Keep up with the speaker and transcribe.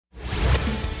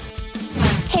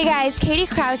Hey guys, Katie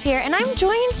Krause here, and I'm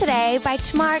joined today by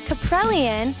Tamar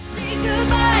Kaprelian. Say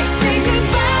goodbye to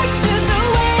the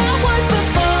way I was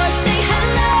before. Say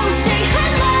hello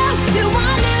to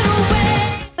one little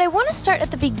way. But I want to start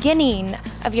at the beginning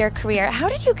of your career. How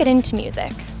did you get into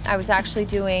music? I was actually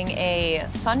doing a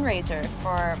fundraiser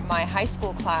for my high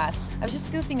school class. I was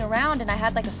just goofing around and I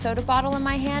had like a soda bottle in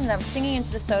my hand and I was singing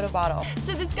into the soda bottle.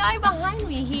 So this guy behind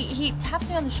me, he tapped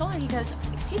me on the shoulder. He goes,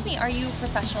 "Excuse me, are you a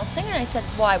professional singer?" And I said,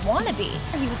 "Well, I want to be."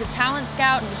 He was a talent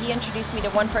scout and he introduced me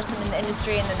to one person in the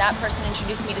industry and then that person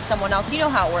introduced me to someone else. You know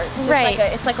how it works. Right.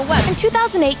 It's like a web. In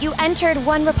 2008, you entered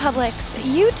OneRepublic's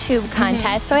YouTube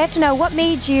contest, so I have to know what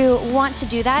made you want to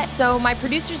do that? So my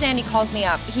producer, Zandy, calls me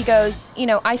up. He goes, "You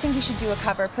know, I think you should do a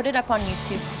cover, put it up on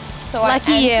YouTube." So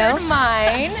Lucky I entered you.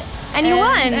 mine. And you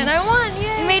won. And I won,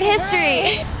 yay. You made history.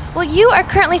 Right. Well, you are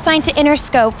currently signed to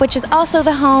Interscope, which is also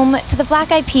the home to the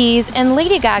Black Eyed Peas and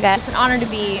Lady Gaga. It's an honor to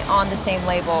be on the same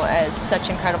label as such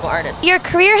incredible artists. Your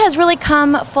career has really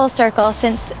come full circle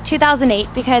since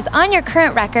 2008 because on your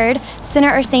current record,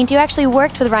 Sinner or Saint, you actually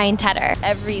worked with Ryan Tedder.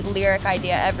 Every lyric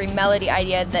idea, every melody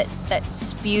idea that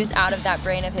spews out of that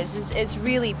brain of his is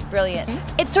really brilliant.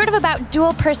 It's sort of about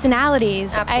dual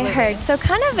personalities, Absolutely. I heard, so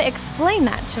kind of explain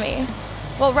that to me.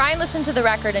 Well, Ryan listened to the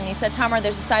record and he said, "Tamar,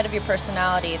 there's a side of your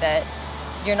personality that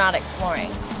you're not exploring."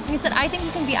 He said, "I think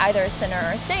you can be either a sinner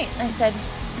or a saint." And I said,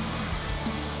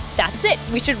 "That's it,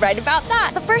 we should write about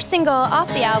that." The first single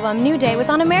off the album, New Day, was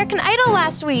on American Idol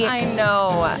last week. I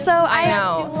know. So I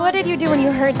asked you, know. what did you do when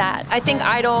you heard that? I think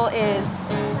Idol is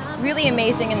really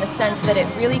amazing in the sense that it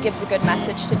really gives a good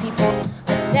message to people.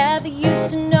 I never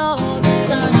used to know the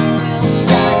sun will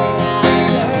shine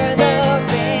after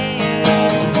the rain.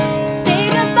 Say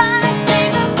goodbye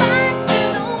to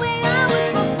the way I was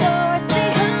before. Say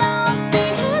hello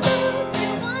to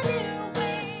one new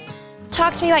way.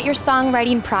 Talk to me about your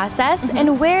songwriting process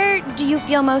and where do you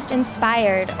feel most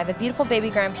inspired? I have a beautiful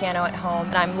baby grand piano at home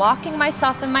and I'm locking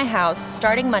myself in my house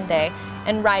starting Monday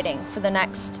and writing for the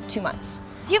next 2 months.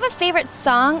 Do you have a favorite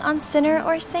song on Sinner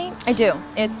or Saint? I do.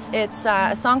 It's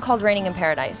a song called Raining in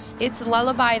Paradise. It's a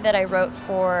lullaby that I wrote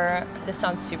for, this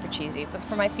sounds super cheesy, but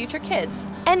for my future kids.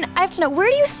 And I have to know, where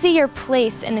do you see your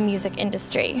place in the music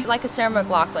industry? Like a Sarah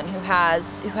McLachlan who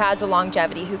has a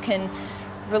longevity, who can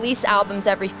release albums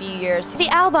every few years. The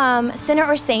album, Sinner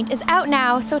or Saint, is out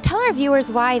now, so tell our viewers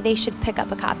why they should pick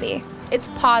up a copy. It's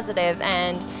positive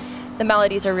and the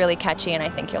melodies are really catchy and I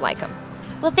think you'll like them.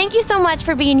 Well, thank you so much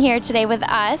for being here today with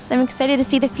us. I'm excited to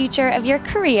see the future of your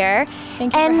career.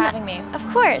 Thank you for having me. Of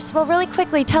course. Well, really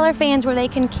quickly, tell our fans where they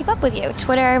can keep up with you.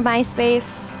 Twitter,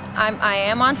 MySpace. I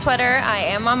am on Twitter, I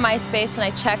am on MySpace, and I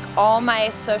check all my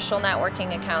social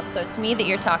networking accounts, so it's me that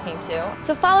you're talking to.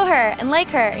 So follow her and like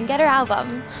her and get her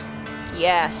album.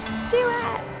 Yes. Do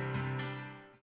it.